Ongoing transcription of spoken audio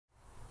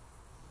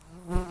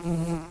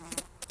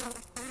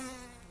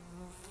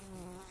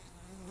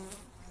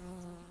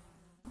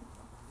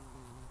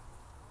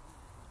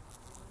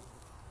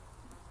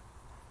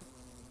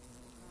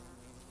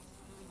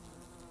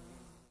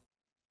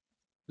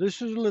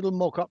This is a little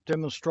mock-up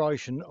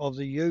demonstration of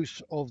the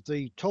use of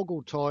the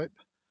toggle type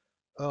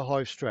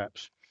hive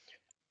straps.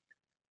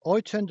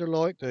 I tend to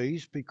like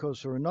these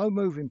because there are no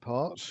moving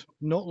parts,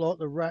 not like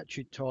the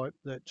ratchet type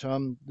that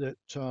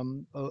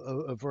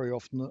are very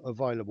often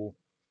available.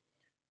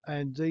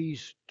 And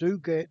these do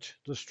get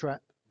the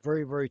strap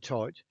very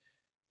tight.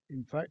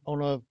 In fact,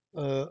 on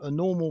a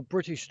normal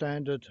British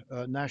standard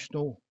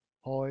national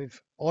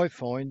hive, I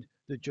find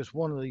that just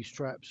one of these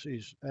straps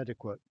is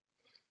adequate.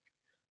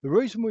 The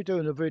reason we're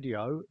doing a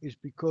video is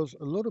because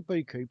a lot of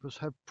beekeepers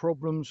have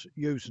problems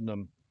using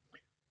them,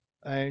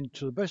 and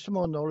to the best of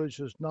my knowledge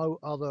there's no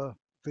other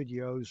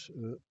videos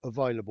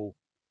available.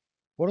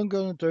 What I'm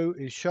going to do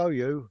is show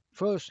you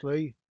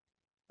firstly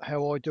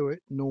how I do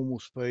it normal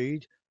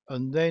speed,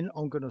 and then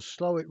I'm going to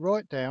slow it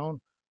right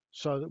down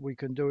so that we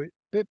can do it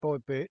bit by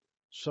bit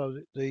so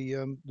that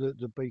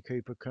the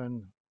beekeeper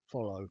can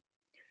follow.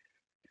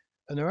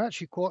 And they're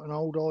actually quite an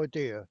old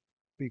idea,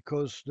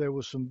 because there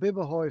were some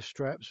BIBBA hive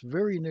straps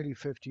very nearly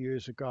 50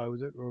 years ago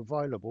that were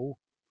available,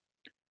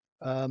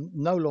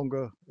 no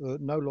longer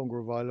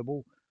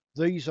available.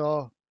 These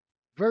are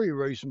very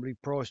reasonably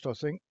priced, I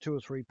think £2 or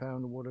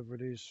 £3 or whatever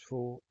it is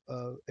for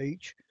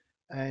each,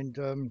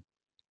 and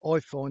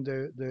I find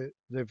they're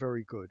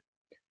very good.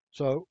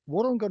 So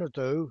what I'm going to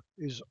do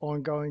is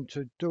I'm going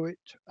to do it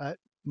at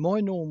my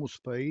normal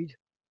speed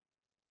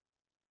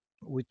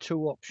with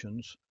two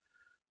options.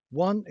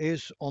 One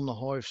is on the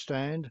hive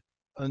stand,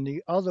 and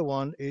the other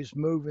one is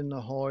moving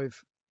the hive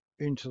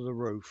into the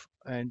roof,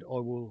 and I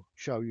will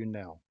show you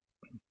now.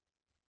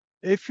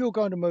 If you're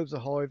going to move the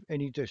hive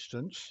any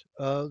distance,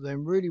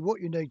 then really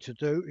what you need to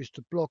do is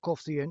to block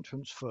off the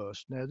entrance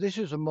first. Now this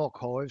is a mock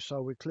hive,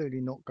 so we're clearly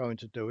not going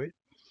to do it,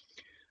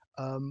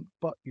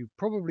 but you've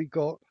probably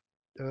got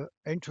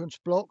entrance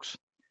blocks,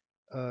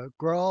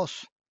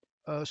 grass,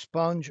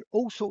 sponge,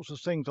 all sorts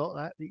of things like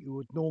that that you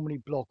would normally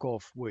block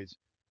off with.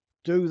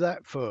 Do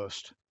that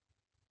first.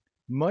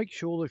 Make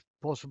sure if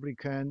possibly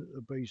can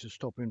the bees are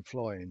stopping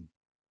flying.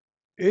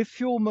 If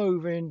you're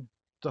moving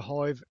the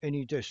hive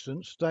any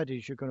distance, that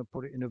is, you're going to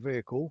put it in a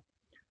vehicle,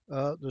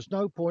 there's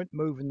no point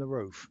moving the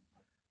roof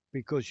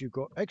because you've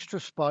got extra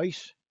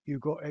space,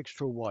 you've got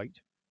extra weight.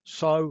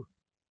 So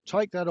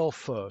take that off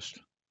first.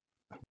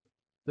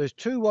 There's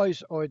two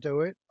ways I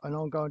do it, and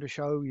I'm going to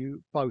show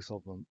you both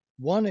of them.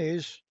 One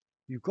is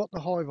you've got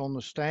the hive on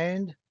the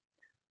stand.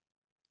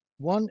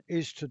 One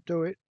is to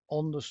do it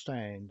on the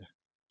stand.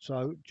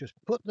 So just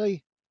put the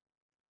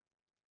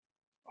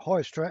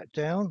hive strap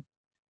down,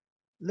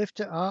 lift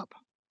it up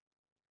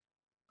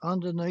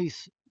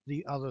underneath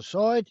the other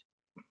side.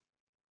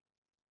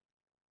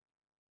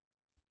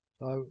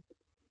 So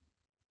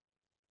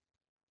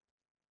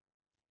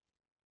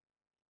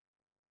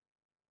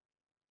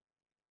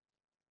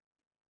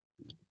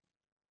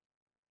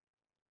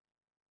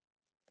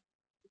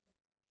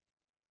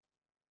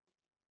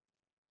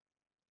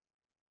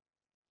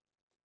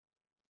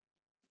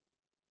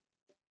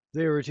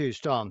there it is,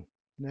 done.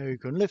 Now you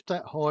can lift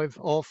that hive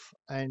off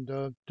and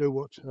do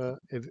whatever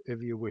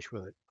you wish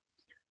with it.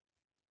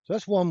 So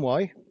that's one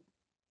way,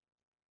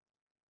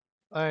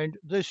 and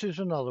this is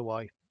another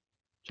way.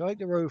 Take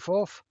the roof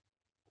off,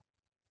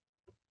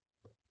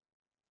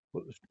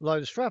 lay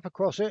the strap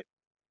across it,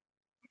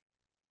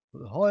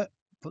 put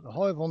the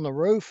hive on the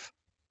roof,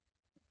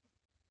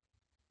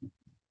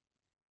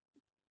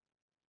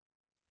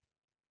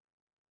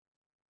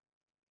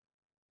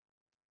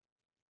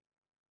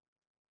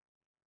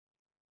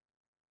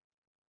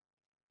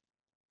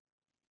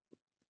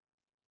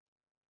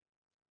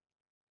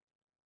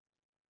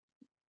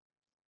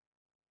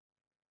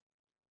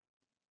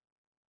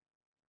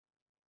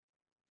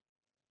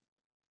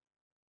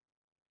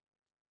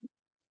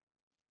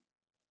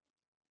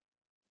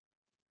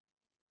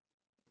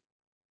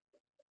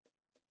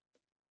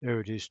 there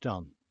it is,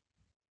 done.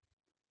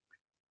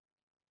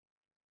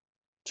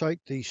 Take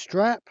the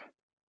strap,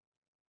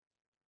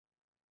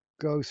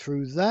 go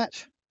through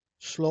that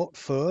slot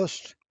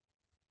first,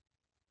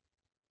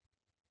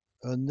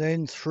 and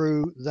then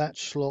through that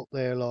slot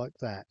there like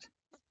that.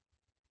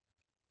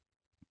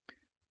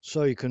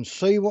 So you can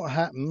see what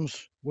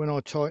happens when I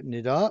tighten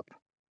it up.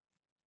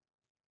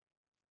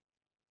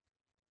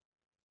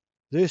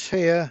 This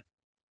here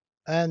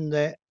and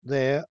that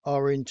there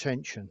are in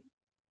tension.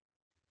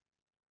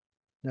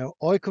 Now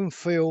I can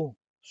feel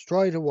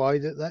straight away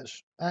that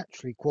that's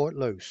actually quite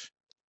loose.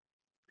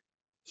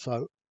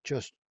 So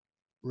just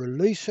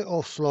release it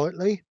off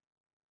slightly,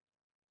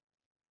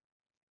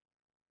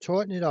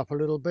 tighten it up a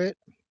little bit,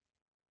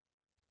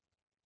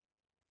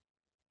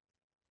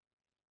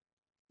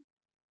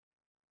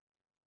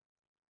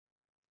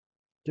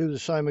 do the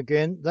same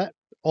again. That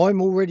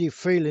I'm already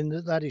feeling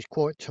that that is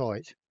quite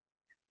tight.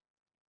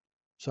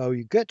 So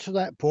you get to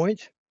that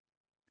point,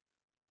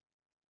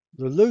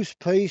 the loose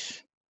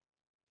piece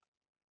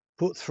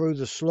put through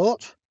the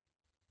slot,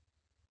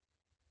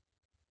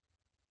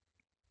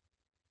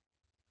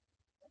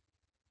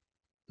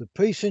 the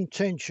piece in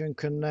tension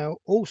can now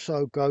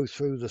also go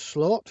through the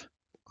slot,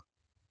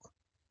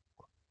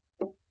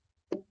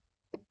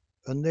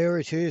 and there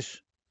it is,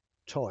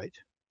 tight.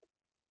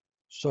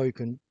 So you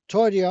can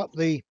tidy up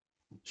the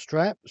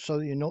strap so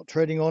that you're not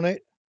treading on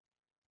it.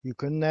 You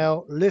can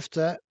now lift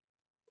that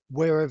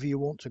wherever you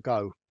want to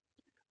go.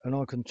 And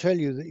I can tell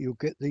you that you'll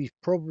get these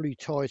probably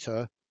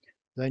tighter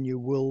than you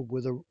will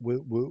with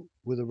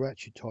a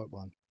ratchet type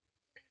one.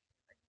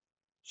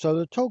 So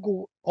the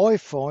toggle, I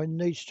find,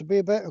 needs to be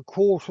about a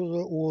quarter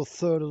or a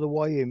third of the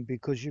way in,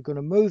 because you're going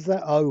to move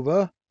that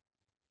over.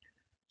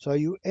 So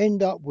you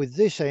end up with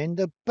this end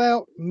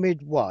about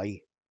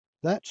midway.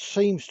 That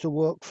seems to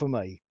work for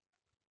me.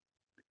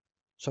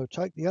 So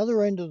take the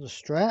other end of the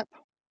strap,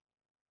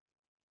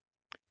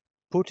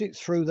 put it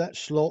through that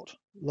slot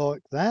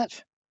like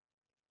that,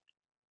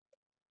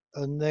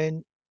 and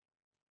then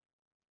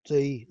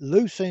the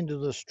loose end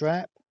of the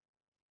strap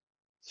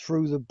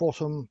through the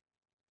bottom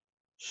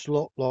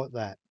slot like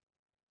that.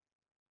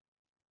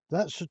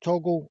 That's the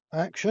toggle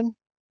action.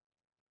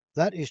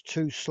 That is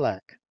too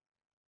slack.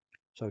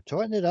 So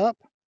tighten it up.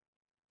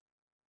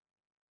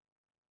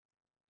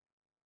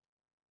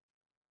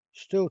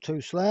 Still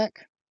too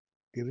slack.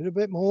 Give it a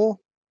bit more.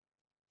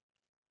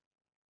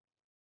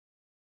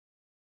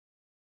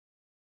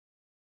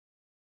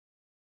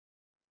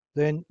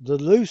 Then the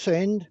loose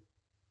end,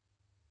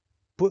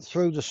 put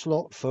through the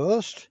slot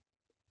first.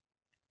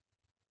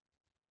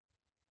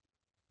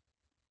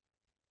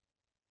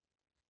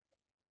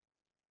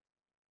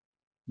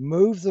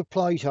 Move the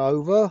plate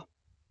over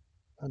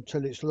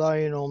until it's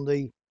laying on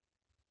the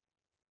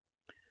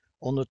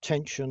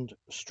tensioned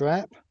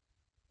strap.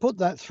 Put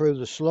that through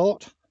the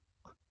slot.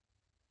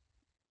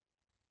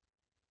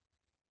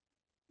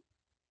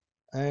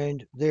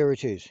 And there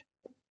it is.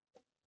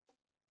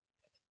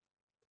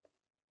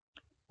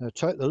 Now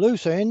take the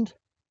loose end,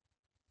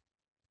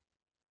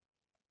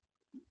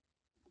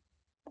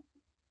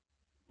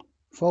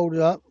 fold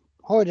it up,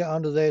 hide it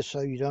under there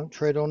so you don't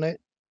tread on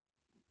it,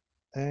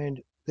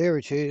 and there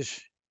it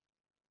is.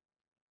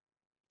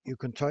 You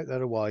can take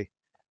that away,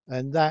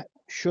 and that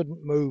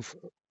shouldn't move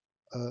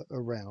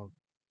around.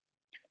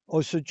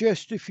 I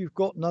suggest, if you've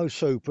got no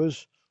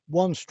supers,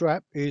 one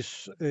strap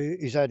is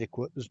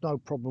adequate. There's no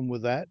problem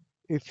with that.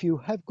 If you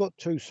have got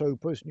two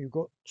supers and you've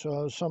got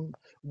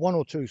one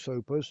or two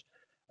supers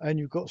and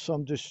you've got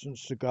some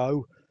distance to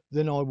go,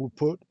 then I will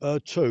put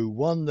two,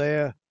 one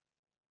there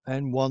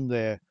and one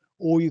there,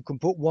 or you can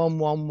put one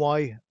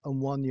way and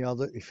one the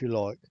other if you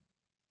like.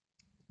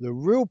 The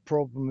real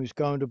problem is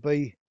going to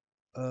be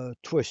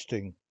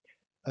twisting,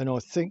 and I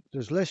think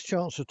there's less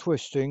chance of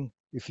twisting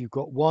if you've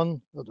got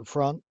one at the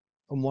front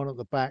and one at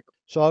the back.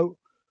 So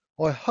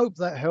I hope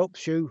that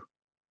helps you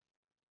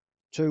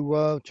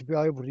to be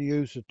able to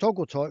use the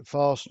toggle type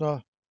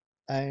fastener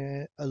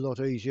a lot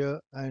easier,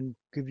 and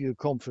give you the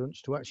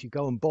confidence to actually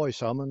go and buy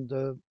some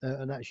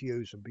and actually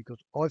use them, because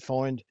I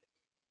find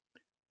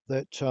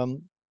that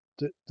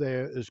that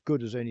they're as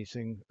good as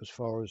anything as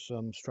far as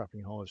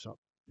strapping hives up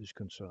is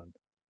concerned.